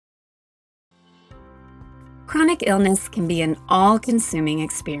Chronic illness can be an all-consuming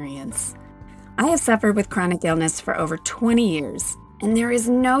experience. I have suffered with chronic illness for over 20 years, and there is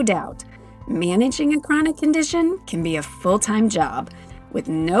no doubt managing a chronic condition can be a full-time job with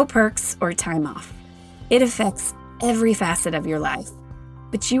no perks or time off. It affects every facet of your life,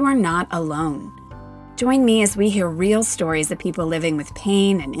 but you are not alone. Join me as we hear real stories of people living with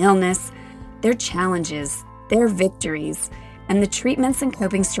pain and illness, their challenges, their victories, and the treatments and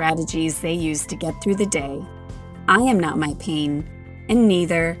coping strategies they use to get through the day. I am not my pain, and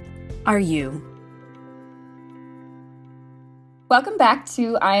neither are you. Welcome back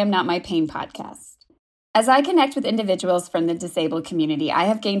to I Am Not My Pain podcast. As I connect with individuals from the disabled community, I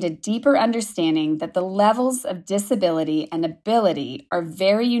have gained a deeper understanding that the levels of disability and ability are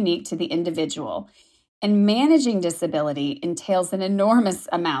very unique to the individual, and managing disability entails an enormous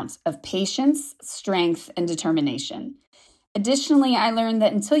amount of patience, strength, and determination. Additionally, I learned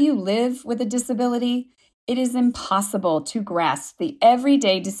that until you live with a disability, it is impossible to grasp the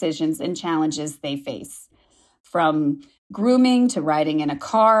everyday decisions and challenges they face. From grooming to riding in a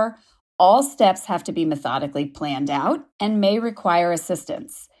car, all steps have to be methodically planned out and may require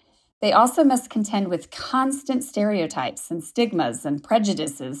assistance. They also must contend with constant stereotypes and stigmas and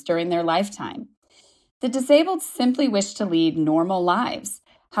prejudices during their lifetime. The disabled simply wish to lead normal lives.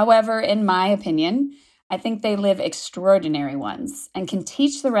 However, in my opinion, I think they live extraordinary ones and can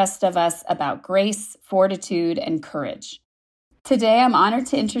teach the rest of us about grace, fortitude, and courage. Today, I'm honored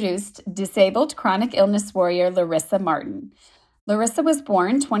to introduce disabled chronic illness warrior Larissa Martin. Larissa was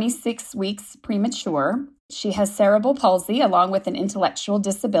born 26 weeks premature. She has cerebral palsy along with an intellectual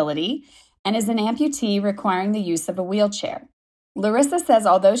disability and is an amputee requiring the use of a wheelchair. Larissa says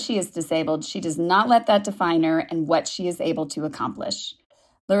although she is disabled, she does not let that define her and what she is able to accomplish.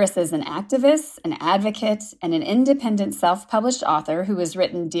 Larissa is an activist, an advocate, and an independent self-published author who has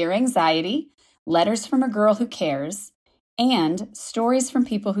written Dear Anxiety, Letters from a Girl Who Cares, and Stories from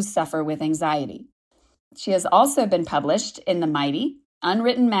People Who Suffer with Anxiety. She has also been published in The Mighty,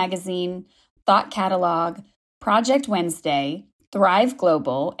 Unwritten Magazine, Thought Catalog, Project Wednesday, Thrive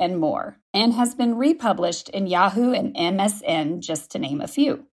Global, and more, and has been republished in Yahoo and MSN, just to name a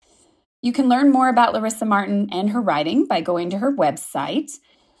few. You can learn more about Larissa Martin and her writing by going to her website,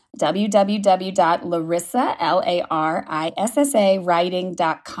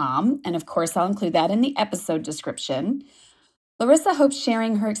 www.larissawriting.com, and of course, I'll include that in the episode description. Larissa hopes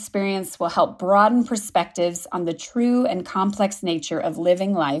sharing her experience will help broaden perspectives on the true and complex nature of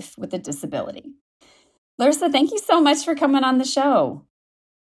living life with a disability. Larissa, thank you so much for coming on the show.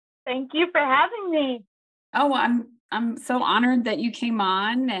 Thank you for having me. Oh, I'm so honored that you came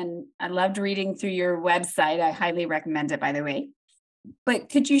on, and I loved reading through your website. I highly recommend it, by the way. But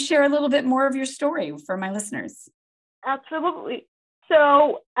could you share a little bit more of your story for my listeners? Absolutely.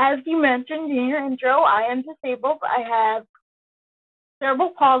 So, as you mentioned in your intro, I am disabled. I have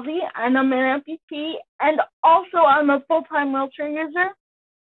cerebral palsy, and I'm an amputee, and also I'm a full-time wheelchair user,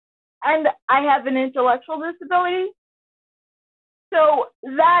 and I have an intellectual disability. So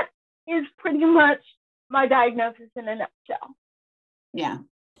that is pretty much my diagnosis in a nutshell. Yeah.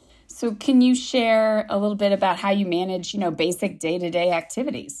 So can you share a little bit about how you manage, basic day-to-day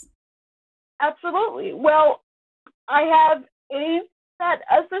activities? Absolutely. Well, I have aides that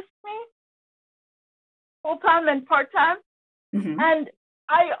assist me full-time and part-time. Mm-hmm. And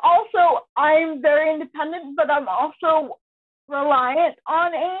I'm very independent, but I'm also reliant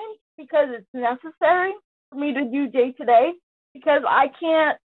on aides because it's necessary for me to do day-to-day because I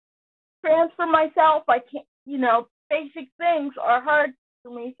can't transfer myself. I can't, basic things are hard for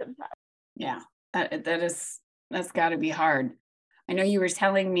me sometimes. Yeah, that's got to be hard. I know you were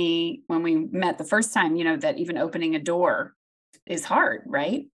telling me when we met the first time, that even opening a door is hard,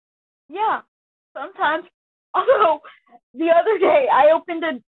 right? Yeah, sometimes. Although the other day I opened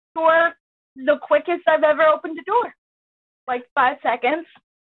a door the quickest I've ever opened a door, like 5 seconds.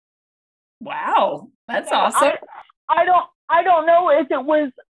 Wow, that's awesome. I don't know if it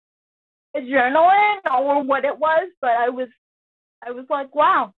was adrenaline or what it was, but I was like,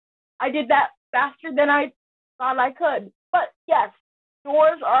 wow, I did that faster than I thought I could. But yes,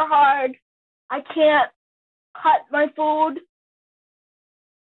 doors are hard. I can't cut my food.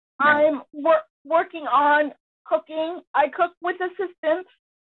 No. I'm working on cooking. I cook with assistance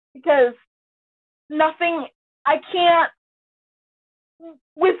because I can't,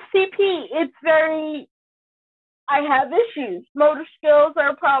 with CP, I have issues. Motor skills are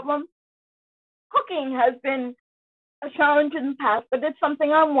a problem. Cooking has been a challenge in the past, but it's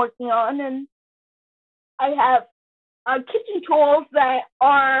something I'm working on, and I have kitchen tools that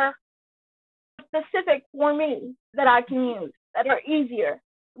are specific for me that I can use, that are easier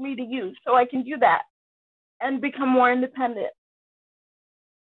for me to use, so I can do that. and become more independent.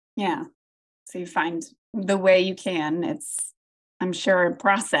 Yeah. So you find the way you can. It's, I'm sure, a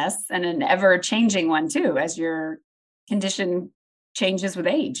process and an ever changing one too, as your condition changes with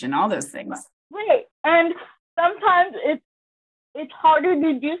age and all those things. Right. And sometimes it's harder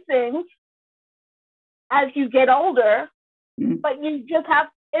to do things as you get older, but you just have,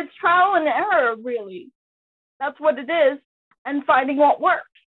 it's trial and error, really. That's what it is, and finding what works.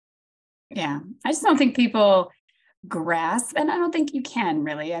 Yeah. I just don't think people grasp, and I don't think you can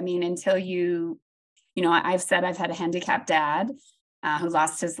really. I mean, until I've said I've had a handicapped dad who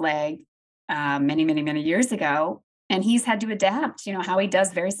lost his leg many, many, many years ago. And he's had to adapt, how he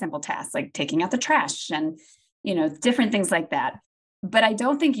does very simple tasks like taking out the trash and, different things like that. But I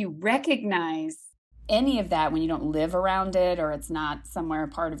don't think you recognize any of that when you don't live around it or it's not somewhere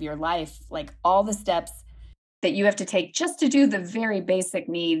part of your life, like all the steps that you have to take just to do the very basic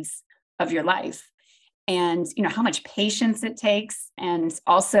needs of your life. And, how much patience it takes. And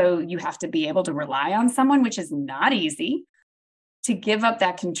also you have to be able to rely on someone, which is not easy, to give up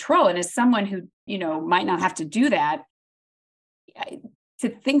that control. And as someone who, might not have to do that, to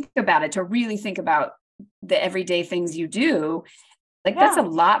think about it, to really think about the everyday things you do, that's a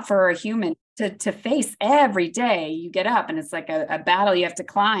lot for a human to face every day. You get up and it's like a battle you have to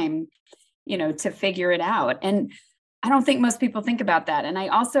climb, to figure it out. And I don't think most people think about that. And I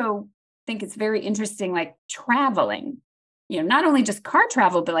also think it's very interesting, like traveling, not only just car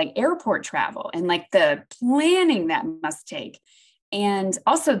travel, but like airport travel and like the planning that must take. And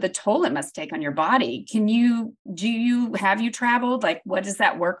also the toll it must take on your body. Have you traveled? Like, what does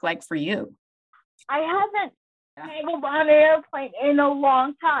that work like for you? I haven't traveled on an airplane in a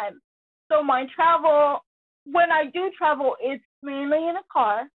long time. So my travel, when I do travel, it's mainly in a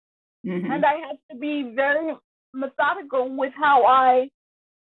car. Mm-hmm. And I have to be very methodical with how I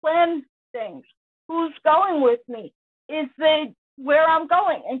plan things. Who's going with me? Is where I'm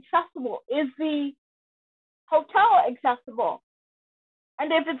going accessible? Is the hotel accessible?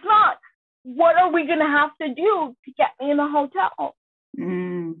 And if it's not, what are we going to have to do to get me in a hotel?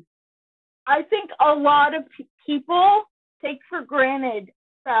 I think a lot of people take for granted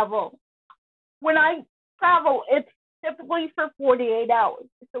travel. When I travel, it's typically for 48 hours.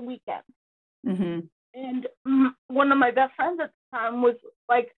 It's a weekend. Mm-hmm. And one of my best friends at the time was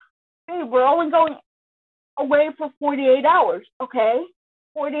like, hey, we're only going away for 48 hours. Okay.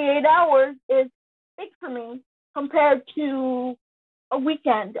 48 hours is big for me compared to a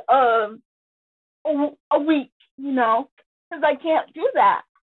weekend, a week, because I can't do that.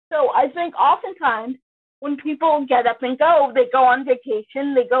 So I think oftentimes when people get up and go, they go on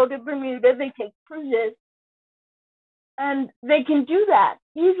vacation, they go to Bermuda, they take cruises, and they can do that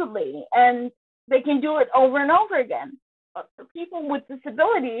easily, and they can do it over and over again. But for people with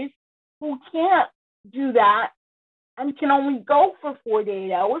disabilities who can't do that and can only go for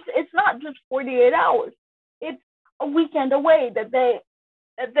 48 hours, it's not just 48 hours. It's a weekend away that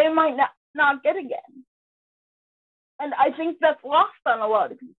they might not get again. And I think that's lost on a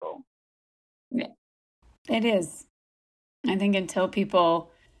lot of people. Yeah, it is. I think until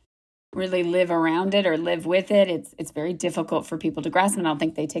people really live around it or live with it, it's very difficult for people to grasp. And I don't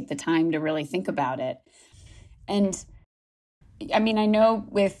think they take the time to really think about it. And I mean, I know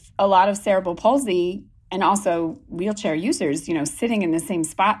with a lot of cerebral palsy and also wheelchair users, sitting in the same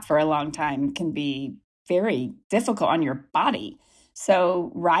spot for a long time can be very difficult on your body.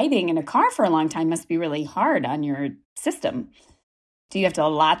 So riding in a car for a long time must be really hard on your system. Do you have to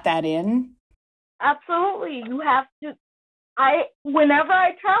allot that in? Absolutely. You have to. Whenever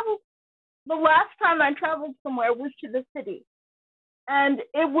I travel, the last time I traveled somewhere was to the city. And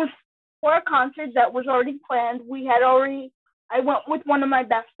it was for a concert that was already planned. I went with one of my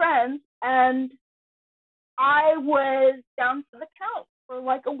best friends, and I was down to the couch for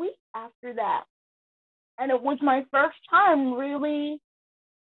like a week after that. And it was my first time really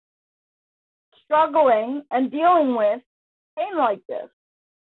struggling and dealing with pain like this.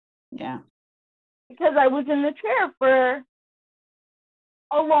 Yeah. Because I was in the chair for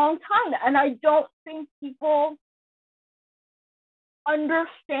a long time. And I don't think people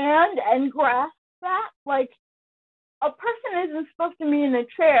understand and grasp that. Like, a person isn't supposed to be in a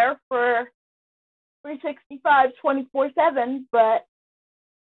chair for 365, 24/7, but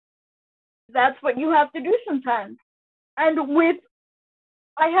that's what you have to do sometimes. And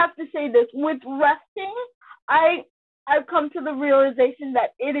I have to say this, with resting, I've come to the realization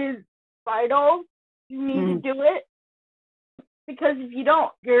that it is vital. You need to do it, because if you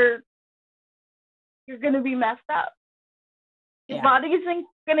don't, you're going to be messed up. Your body isn't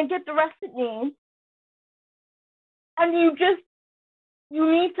going to get the rest it needs. And you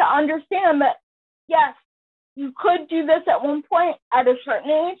need to understand that, yes, you could do this at one point at a certain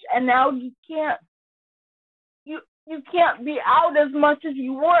age, and now you can't. You can't be out as much as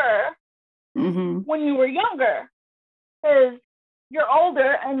you were when you were younger, because you're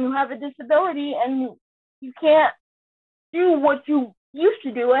older and you have a disability, and you can't do what you used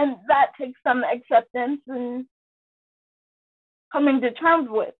to do, and that takes some acceptance and coming to terms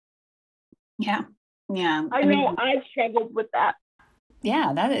with. Yeah. I know I've struggled with that.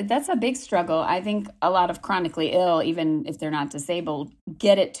 Yeah, that's a big struggle. I think a lot of chronically ill, even if they're not disabled,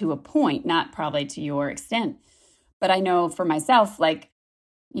 get it to a point, not probably to your extent. But I know for myself, like,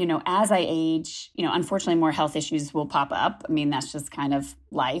 as I age, unfortunately more health issues will pop up. I mean, that's just kind of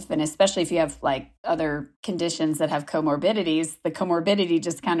life. And especially if you have like other conditions that have comorbidities, the comorbidity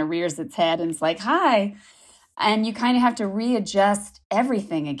just kind of rears its head and it's like, hi. And you kind of have to readjust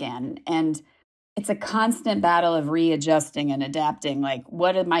everything again. And it's a constant battle of readjusting and adapting. Like,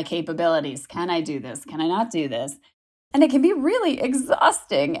 what are my capabilities? Can I do this? Can I not do this? And it can be really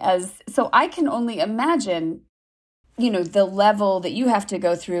exhausting. So I can only imagine, the level that you have to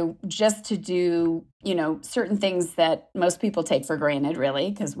go through just to do, certain things that most people take for granted,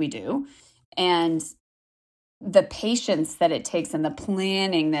 really, because we do. And the patience that it takes and the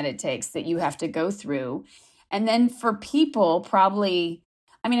planning that it takes that you have to go through. And then for people, probably,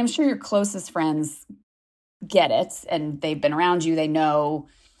 I'm sure your closest friends get it and they've been around you, they know,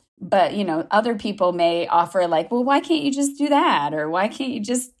 but, other people may offer like, well, why can't you just do that? Or why can't you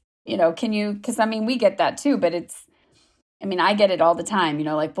just, can you, because we get that too, but I get it all the time,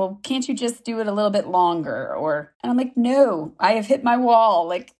 like, well, can't you just do it a little bit longer? And I'm like, no, I have hit my wall.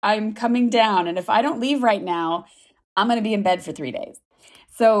 Like, I'm coming down. And if I don't leave right now, I'm going to be in bed for 3 days.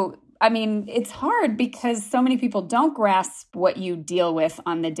 So it's hard because so many people don't grasp what you deal with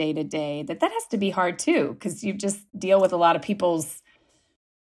on the day-to-day, that has to be hard too, because you just deal with a lot of people's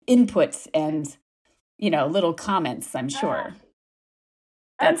inputs and, little comments, I'm sure.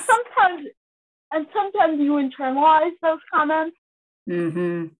 And sometimes you internalize those comments.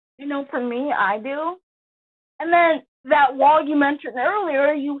 For me, I do. And then that wall you mentioned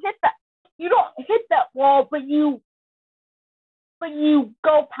earlier, you hit that. You don't hit that wall, but you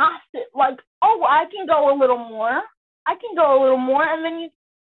go past it, like, oh, I can go a little more, and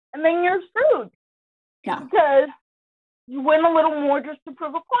then you're screwed. Yeah. Because you win a little more just to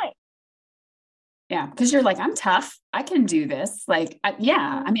prove a point. Yeah, because you're like, I'm tough. I can do this. Like, I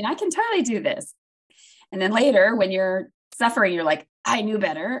can totally do this. And then later, when you're suffering, you're like, I knew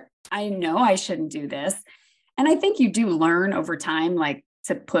better. I know I shouldn't do this. And I think you do learn over time, like,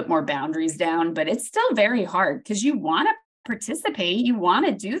 to put more boundaries down, but it's still very hard because you want to participate. You want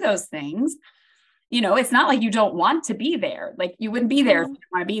to do those things. It's not like you don't want to be there. Like, you wouldn't be there if you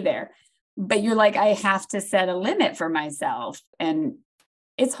didn't want to be there. But you're like, I have to set a limit for myself. And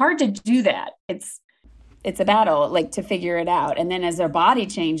it's hard to do that. It's a battle, like, to figure it out. And then as our body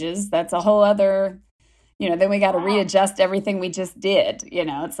changes, that's a whole other, then we got to readjust everything we just did.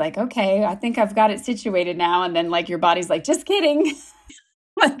 It's like, okay, I think I've got it situated now. And then, like, your body's like, just kidding.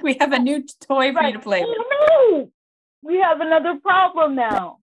 Like, we have a new toy for you to play with. No, we have another problem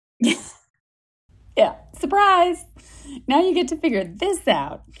now. Yeah. Surprise. Now you get to figure this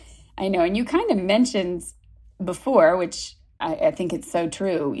out. I know. And you kind of mentioned before, which I think it's so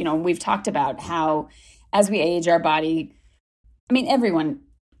true. We've talked about how as we age, our body, every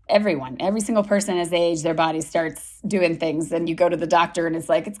single person as they age, their body starts doing things. And you go to the doctor and it's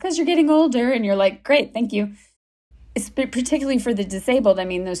like, it's because you're getting older. And you're like, great, thank you. It's particularly for the disabled.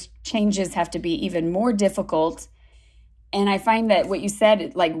 Those changes have to be even more difficult. And I find that what you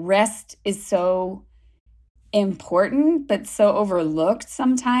said, like, rest is so important, but so overlooked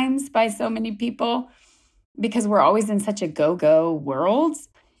sometimes by so many people because we're always in such a go-go world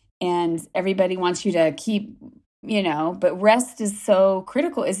and everybody wants you to keep, but rest is so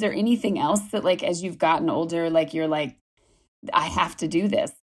critical. Is there anything else that, like, as you've gotten older, like, you're like, I have to do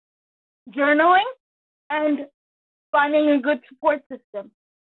this? Journaling and finding a good support system.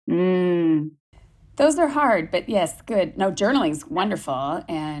 Those are hard, but yes, good. No, journaling's wonderful.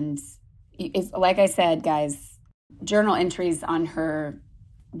 And if, like I said, guys, journal entries on her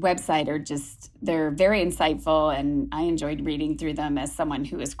website are they're very insightful. And I enjoyed reading through them as someone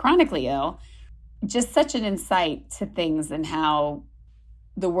who is chronically ill. Just such an insight to things and how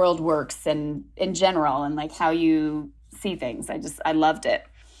the world works and in general and, like, how you see things. I loved it.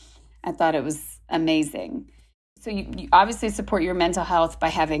 I thought it was amazing. So you obviously support your mental health by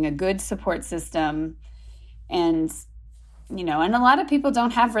having a good support system. And, and a lot of people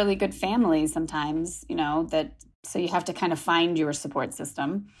don't have really good families sometimes, so you have to kind of find your support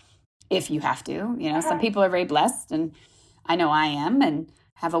system if you have to. Some people are very blessed, and I know I am, and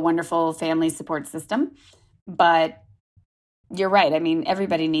have a wonderful family support system. But you're right. I mean,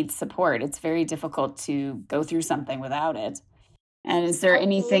 everybody needs support. It's very difficult to go through something without it. And is there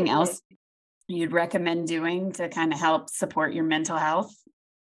anything else you'd recommend doing to kind of help support your mental health?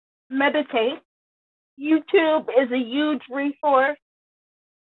 Meditate. YouTube is a huge resource.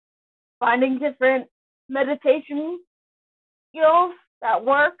 Finding different meditation skills that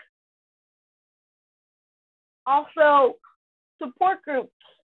work. Also, support groups.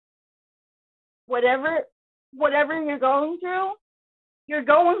 Whatever you're going through, you're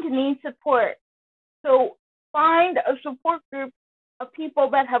going to need support. So find a support group of people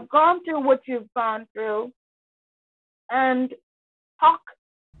that have gone through what you've gone through and talk.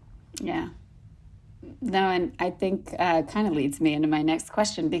 Yeah. No, and I think kind of leads me into my next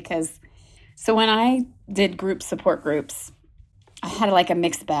question, because so when I did support groups, I had like a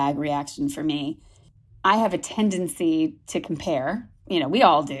mixed bag reaction for me. I have a tendency to compare, we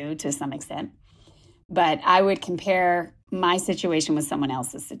all do to some extent, but I would compare my situation with someone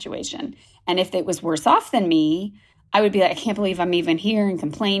else's situation. And if it was worse off than me, I would be like, I can't believe I'm even here and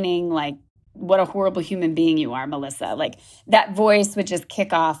complaining. Like, what a horrible human being you are, Melissa. Like, that voice would just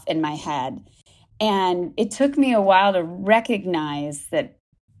kick off in my head. And it took me a while to recognize that,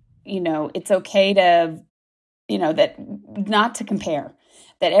 it's okay to, that not to compare,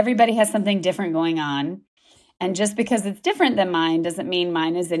 that everybody has something different going on. And just because it's different than mine doesn't mean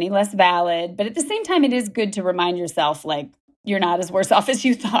mine is any less valid. But at the same time, it is good to remind yourself, like, you're not as worse off as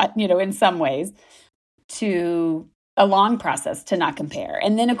you thought, in some ways, to a long process to not compare.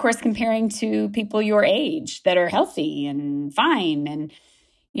 And then, of course, comparing to people your age that are healthy and fine. And,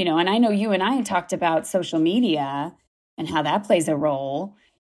 and I know you and I talked about social media and how that plays a role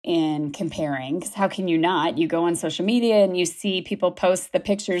in comparing, because how can you not? You go on social media and you see people post the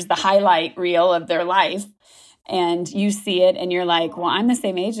pictures, the highlight reel of their life, and you see it and you're like, well, I'm the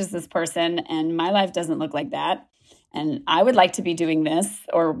same age as this person and my life doesn't look like that. And I would like to be doing this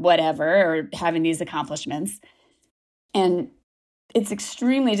or whatever, or having these accomplishments. And it's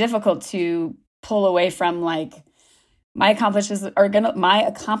extremely difficult to pull away from, like, my accomplishments are going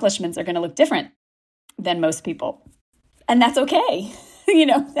to look different than most people. And that's okay.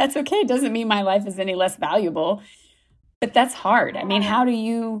 That's okay. It doesn't mean my life is any less valuable, but that's hard. I mean,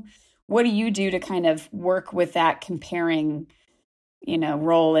 what do you do to kind of work with that comparing,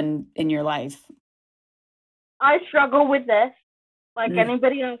 role in your life? I struggle with this, like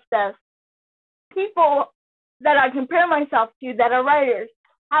anybody else does. People that I compare myself to that are writers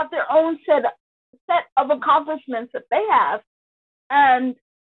have their own set of accomplishments that they have. And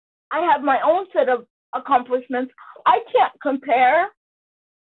I have my own set of accomplishments. I can't compare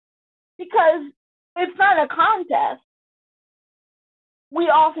because it's not a contest. We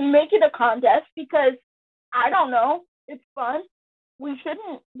often make it a contest because, I don't know, it's fun. We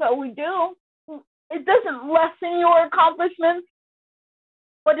shouldn't, but we do. It doesn't lessen your accomplishments,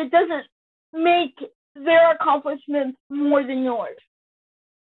 but it doesn't make their accomplishments more than yours.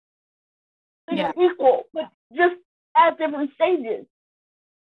 So you're equal, but just at different stages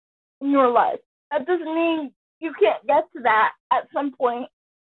in your life. That doesn't mean you can't get to that at some point.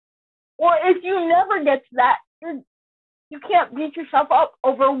 Or if you never get to that, you can't beat yourself up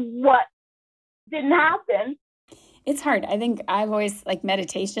over what didn't happen. It's hard. I think I've always, like,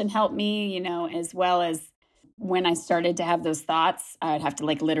 meditation helped me, as well as when I started to have those thoughts, I would have to,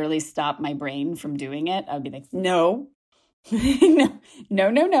 like, literally stop my brain from doing it. I would be like, no,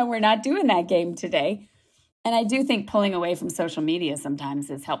 no, we're not doing that game today. And I do think pulling away from social media sometimes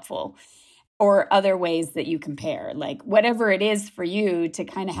is helpful, or other ways that you compare, like whatever it is for you to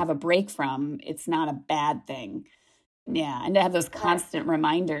kind of have a break from, it's not a bad thing. Yeah. And to have those constant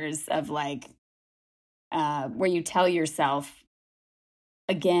reminders of, like, where you tell yourself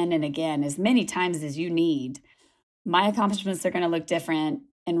again and again, as many times as you need, my accomplishments are going to look different,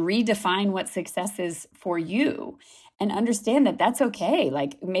 and redefine what success is for you, and understand that that's okay.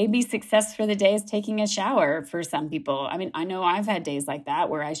 Like, maybe success for the day is taking a shower for some people. I mean, I know I've had days like that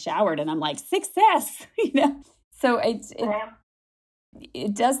where I showered and I'm like, success, So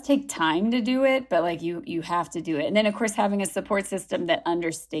it does take time to do it, but, like, you have to do it. And then, of course, having a support system that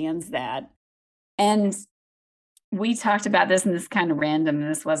understands that. And we talked about this, and this is kind of random, and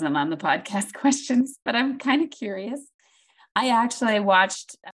this wasn't on the podcast questions, but I'm kind of curious. I actually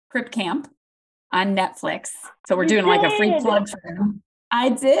watched Crip Camp on Netflix. So we're doing like a free plug for them. I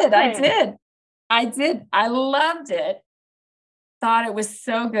did. I loved it. Thought it was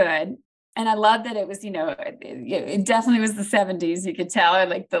so good. And I love that it was, it definitely was the 70s. You could tell, or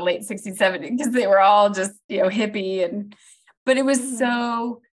like the late 60s, 70s, because they were all just, hippie. But it was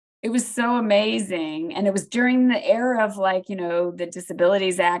so It was so amazing. And it was during the era of like, the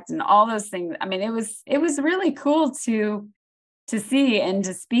Disabilities Act and all those things. I mean, it was really cool to see and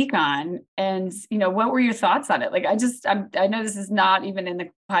to speak on. And, what were your thoughts on it? Like, I know this is not even in the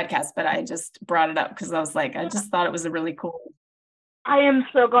podcast, but I just brought it up because I was like, I just thought it was a really cool. I am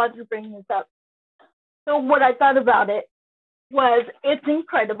so glad you bring this up. So what I thought about it was it's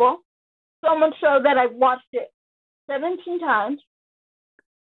incredible. So much so that I've watched it 17 times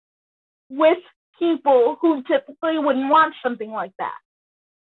with people who typically wouldn't watch something like that.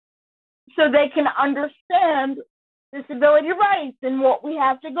 So they can understand disability rights and what we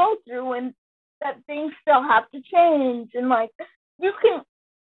have to go through and that things still have to change. And like,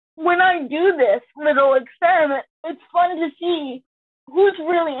 when I do this little experiment, it's fun to see who's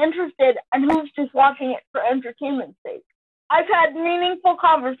really interested and who's just watching it for entertainment's sake. I've had meaningful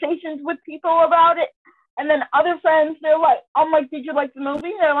conversations with people about it, and then other friends, I'm like, did you like the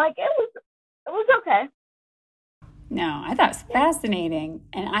movie? They're like, it was okay. No, I thought it was fascinating,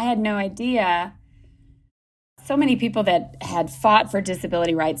 and I had no idea. So many people that had fought for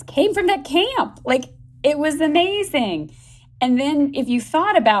disability rights came from that camp. Like, it was amazing. And then if you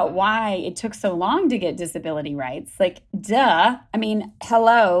thought about why it took so long to get disability rights, like, duh. I mean,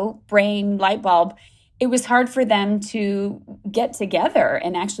 hello, brain, light bulb. It was hard for them to get together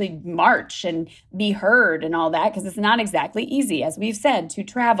and actually march and be heard and all that, because it's not exactly easy, as we've said, to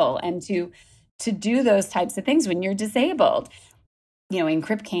travel and to do those types of things when you're disabled. In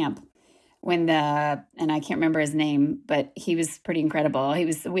Crip Camp, and I can't remember his name, but he was pretty incredible. He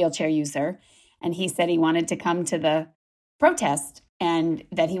was a wheelchair user, and he said he wanted to come to the protest, and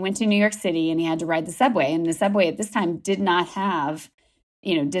that he went to New York City and he had to ride the subway. And the subway at this time did not have,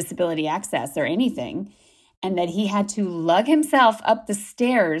 disability access or anything. And that he had to lug himself up the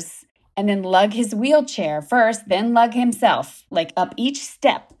stairs and then lug his wheelchair first, then lug himself like up each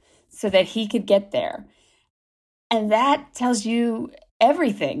step so that he could get there. And that tells you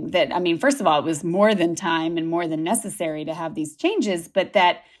everything. That, I mean, first of all, it was more than time and more than necessary to have these changes, but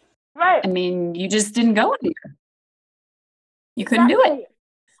that, right. I mean, you just didn't go anywhere. You couldn't do it.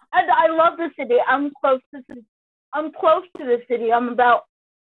 And I love the city. I'm close to the city. I'm about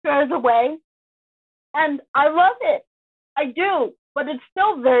 2 hours away. And I love it. I do. But it's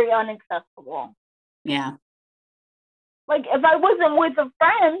still very inaccessible. Yeah. Like, if I wasn't with a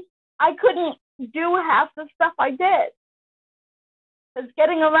friend, I couldn't do half the stuff I did. Because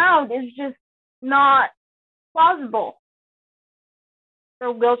getting around is just not plausible for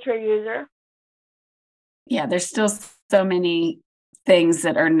a wheelchair user. Yeah, there's still so many things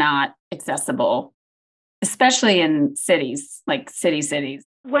that are not accessible, especially in cities, like cities.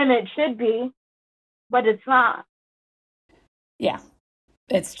 When it should be, but it's not. Yeah,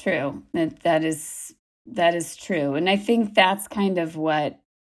 it's true. That is true. And I think that's kind of what,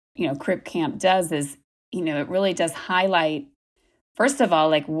 Crip Camp does is, it really does highlight, first of all,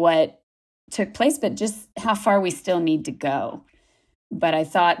 like what took place, but just how far we still need to go. But I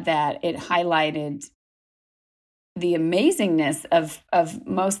thought that it highlighted the amazingness of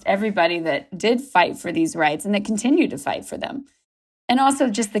most everybody that did fight for these rights and that continue to fight for them. And also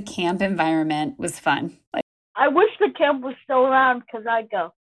just the camp environment was fun. Like, I wish the camp was still around because I'd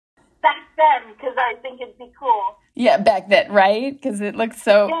go back then because I think it'd be cool. Yeah, back then, right? Because it looked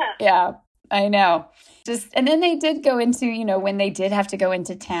so, yeah, I know. And then they did go into, when they did have to go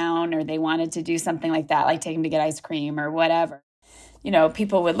into town or they wanted to do something like that, like take them to get ice cream or whatever.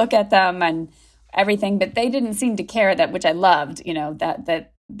 People would look at them and everything, but they didn't seem to care, that, which I loved,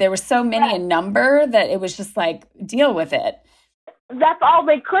 that there were so many in number that it was just like, deal with it. That's all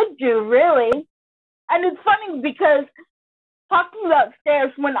they could do, really. And it's funny because talking about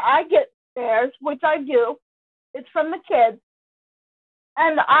stares, when I get stares, which I do, it's from the kids,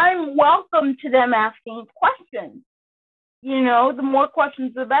 and I'm welcome to them asking questions. The more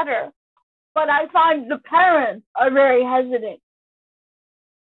questions, the better. But I find the parents are very hesitant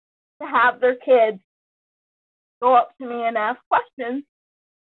to have their kids go up to me and ask questions.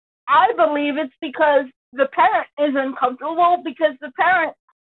 I believe it's because the parent is uncomfortable because the parent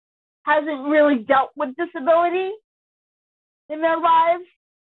hasn't really dealt with disability in their lives.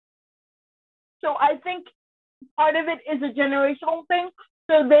 So I think part of it is a generational thing.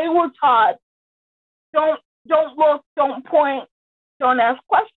 So they were taught, don't look, don't point, don't ask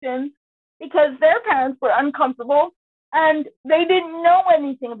questions, because their parents were uncomfortable and they didn't know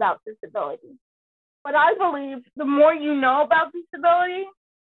anything about disability. But I believe the more you know about disability,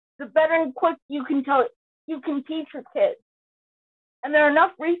 the better and quick you can teach your kids. And there are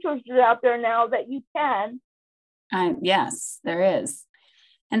enough resources out there now that you can. Yes, there is.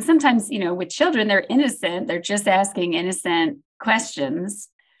 And sometimes, with children, they're innocent. They're just asking innocent questions.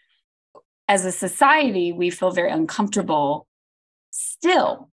 as a society, we feel very uncomfortable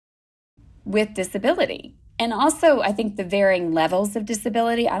still with disability. And also, I think the varying levels of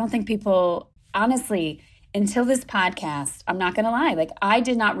disability. I don't think people, honestly, until this podcast, I'm not going to lie, like I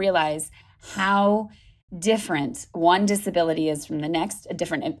did not realize how different one disability is from the next,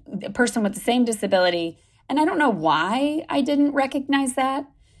 a person with the same disability. And I don't know why I didn't recognize that,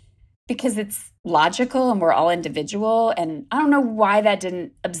 because it's logical and we're all individual. And I don't know why that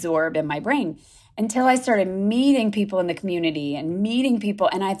didn't absorb in my brain until I started meeting people in the community and meeting people.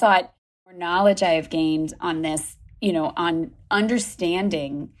 And I thought, more knowledge I have gained on this, on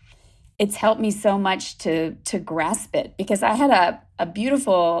understanding, it's helped me so much to grasp it. Because I had a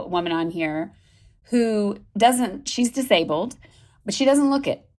beautiful woman on here who she's disabled, but she doesn't look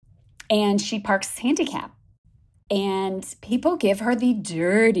it. And she parks handicap. And people give her the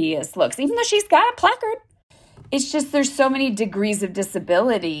dirtiest looks, even though she's got a placard. It's just, there's so many degrees of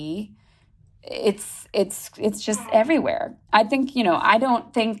disability. It's just everywhere. I think, I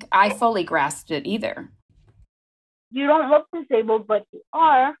don't think I fully grasped it either. You don't look disabled, but you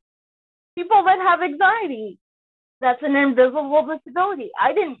are. People that have anxiety, that's an invisible disability.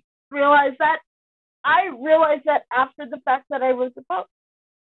 I didn't realize that. I realized that after the fact that I was supposed.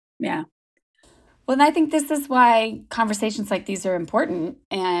 Yeah. Well, and I think this is why conversations like these are important,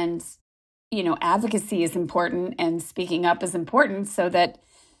 and, advocacy is important, and speaking up is important, so that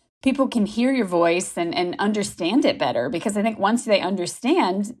people can hear your voice and understand it better. Because I think once they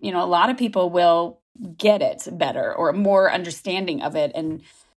understand, a lot of people will get it better, or more understanding of it, and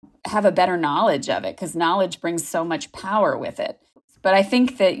have a better knowledge of it, because knowledge brings so much power with it. But I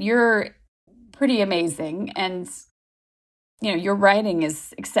think that you're pretty amazing, and your writing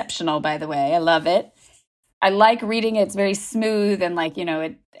is exceptional, by the way. I love it. I like reading it. It's very smooth, and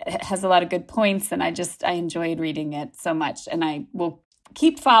it has a lot of good points, and I enjoyed reading it so much. And I will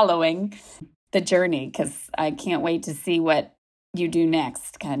keep following the journey, because I can't wait to see what you do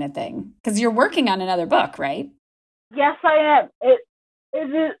next, kind of thing. Because you're working on another book, right? Yes, I am.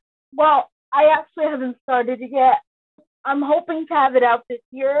 Well, I actually haven't started it yet. I'm hoping to have it out this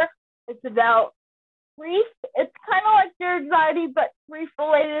year. It's about grief. It's kind of like your anxiety, but grief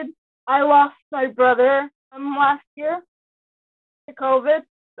related. I lost my brother last year to COVID,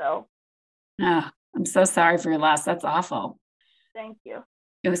 so. Oh, I'm so sorry for your loss. That's awful. Thank you.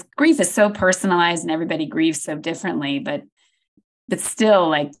 Grief is so personalized, and everybody grieves so differently, but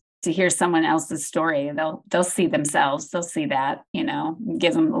still, to hear someone else's story, they'll see themselves. They'll see that,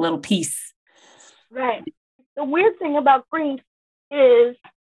 give them a little piece. Right. The weird thing about grief is,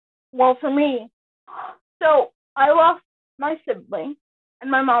 well, for me, so I lost my sibling,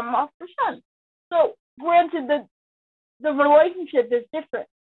 and my mom lost her son. So granted, the relationship is different,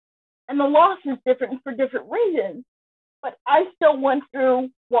 and the loss is different for different reasons, but I still went through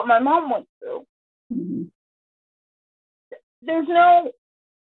what my mom went through. Mm-hmm. There's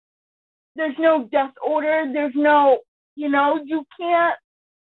no death order. There's no, you can't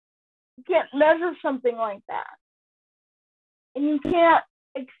measure something like that. And you can't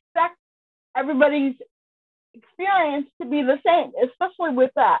expect everybody's experience to be the same, especially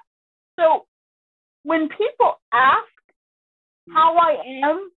with that. So when people ask how I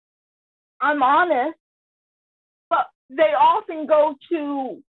am, I'm honest, but they often go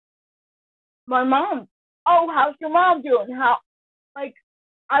to my mom. Oh, how's your mom doing?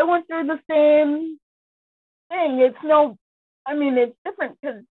 I went through the same thing. It's different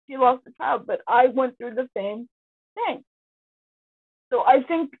because she lost a child, but I went through the same thing. So I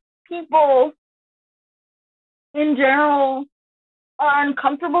think people in general are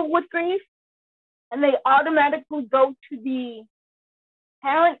uncomfortable with grief, and they automatically go to the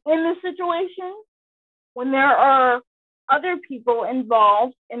parent in the situation when there are other people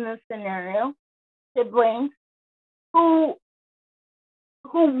involved in the scenario, siblings, who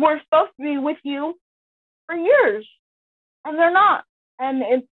were supposed to be with you for years, and they're not. And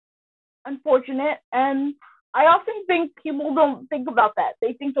it's unfortunate. And I often think people don't think about that.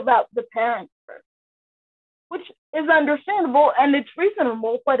 They think about the parents first, which is understandable and it's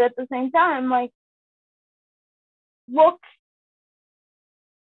reasonable, but at the same time, look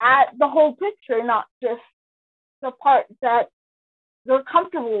at the whole picture, not just the part that you're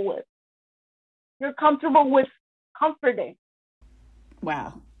comfortable with. You're comfortable with comforting.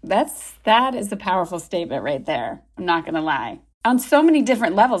 Wow. That is a powerful statement right there. I'm not going to lie. On so many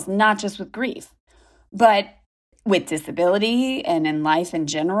different levels, not just with grief, but with disability and in life in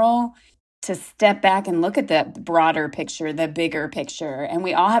general, to step back and look at the broader picture, the bigger picture. And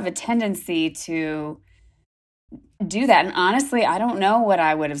we all have a tendency to do that. And honestly, I don't know what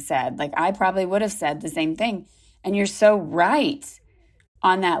I would have said. I probably would have said the same thing. And you're so right.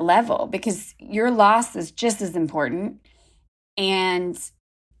 on that level, because your loss is just as important. And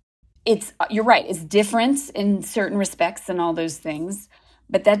you're right, it's different in certain respects and all those things,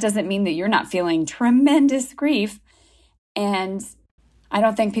 but that doesn't mean that you're not feeling tremendous grief. And I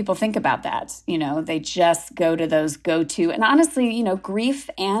don't think people think about that. They just go to those go-to. And honestly, grief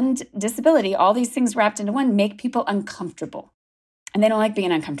and disability, all these things wrapped into one, make people uncomfortable. And they don't like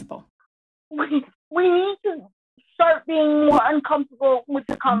being uncomfortable. We need to start being more uncomfortable with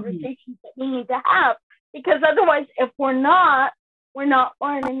the conversations that we need to have. Because otherwise, if we're not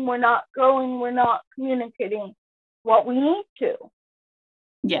learning, we're not growing, we're not communicating what we need to.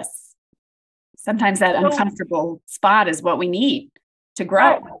 Yes. Sometimes that uncomfortable spot is what we need to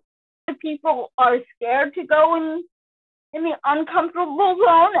grow. Right. People are scared to go in the uncomfortable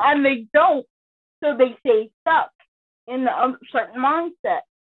zone, and they don't. So they stay stuck in a certain mindset.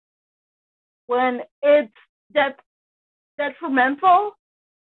 When it's detrimental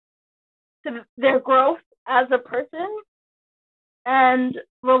to their growth as a person and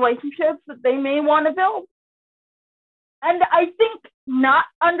relationships that they may want to build. And I think not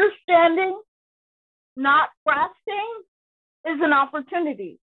understanding, not grasping is an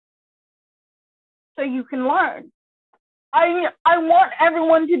opportunity. So you can learn. I want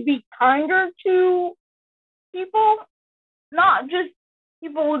everyone to be kinder to people, not just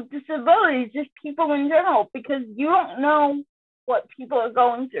people with disabilities, just people in general, because you don't know what people are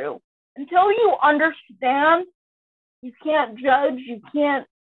going through. Until you understand, you can't judge, you can't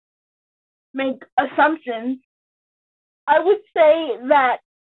make assumptions. I would say that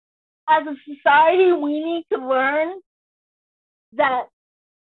as a society, we need to learn that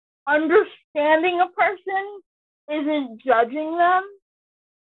understanding a person isn't judging them.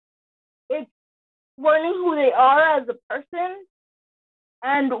 It's learning who they are as a person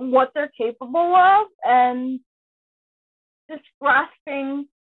and what they're capable of, and just grasping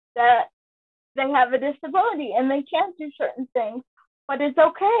that they have a disability and they can't do certain things, but it's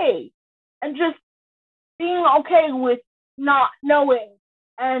okay. And just being okay with not knowing.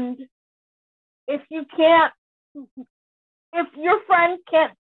 And if your friend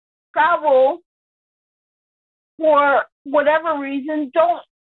can't travel for whatever reason, don't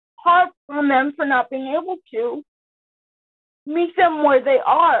harp on them for not being able to. Meet them where they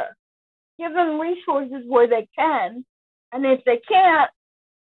are. Give them resources where they can. And if they can't,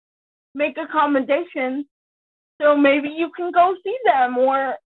 make accommodations so maybe you can go see them,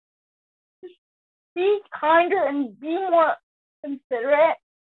 or just be kinder and be more considerate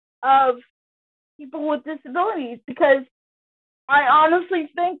of people with disabilities, because I honestly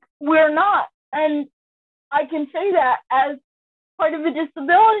think we're not. And I can say that as part of the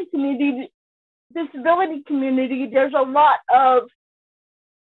disability community, there's a lot of,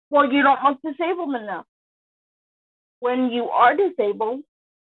 well, you don't look disabled enough when you are disabled,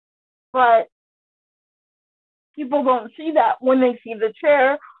 but people don't see that when they see the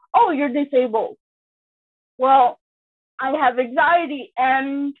chair. Oh, you're disabled. Well, I have anxiety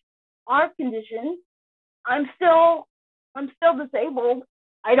and heart conditions. I'm still disabled.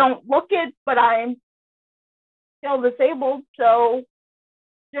 I don't look it, but I'm still disabled. So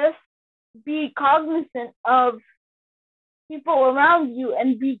just be cognizant of people around you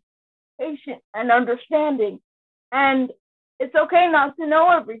and be patient and understanding. And it's okay not to know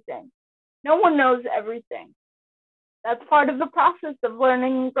everything. No one knows everything. That's part of the process of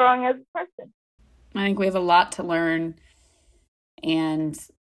learning and growing as a person. I think we have a lot to learn, and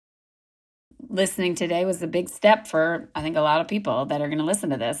listening today was a big step for, I think, a lot of people that are going to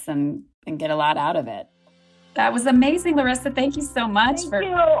listen to this and get a lot out of it. That was amazing, Larissa. Thank you so much. Thank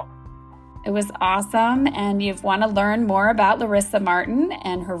you. It was awesome. And if you want to learn more about Larissa Martin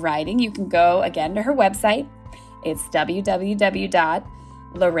and her writing, you can go again to her website. It's www.larissa,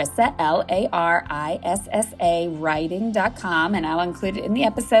 and I'll include it in the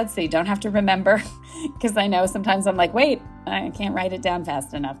episode so you don't have to remember, because I know sometimes I'm like, wait, I can't write it down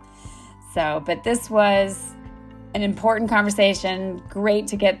fast enough. So, but this was an important conversation, great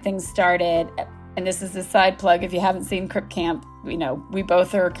to get things started. And this is a side plug. If you haven't seen Crip Camp, we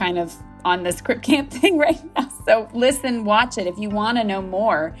both are kind of on this Crip Camp thing right now. So listen, watch it. If you want to know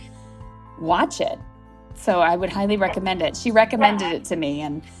more, watch it. So I would highly recommend it. She recommended it to me,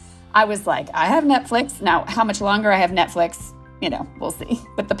 and I was like, I have Netflix. Now, how much longer I have Netflix, we'll see.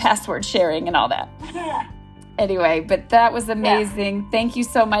 With the password sharing and all that. Anyway, but that was amazing. Thank you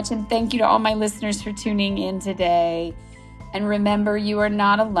so much. And thank you to all my listeners for tuning in today. And remember, you are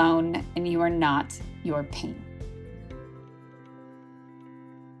not alone, and you are not your pain.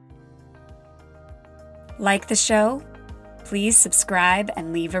 Like the show? Please subscribe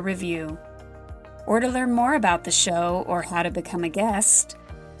and leave a review. or to learn more about the show or how to become a guest,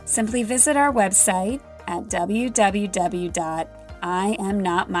 simply visit our website at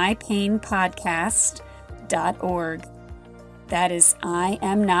www.IamNotMyPainPodcast.org. That is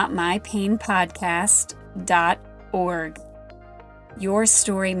IamNotMyPainPodcast.org. Your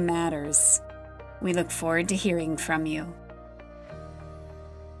story matters. We look forward to hearing from you.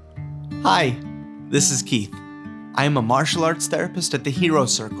 Hi, this is Keith. I am a martial arts therapist at the Hero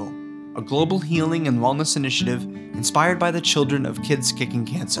Circle, a global healing and wellness initiative inspired by the children of kids kicking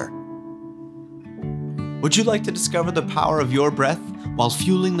cancer. Would you like to discover the power of your breath while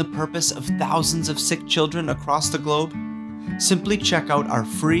fueling the purpose of thousands of sick children across the globe? Simply check out our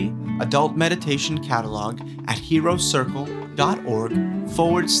free adult meditation catalog at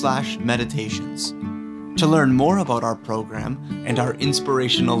herocircle.org/meditations. To learn more about our program and our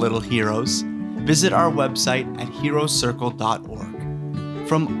inspirational little heroes, visit our website at herocircle.org.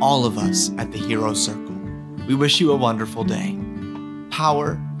 From all of us at the Hero Circle, we wish you a wonderful day.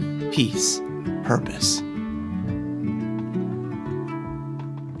 Power, peace, purpose.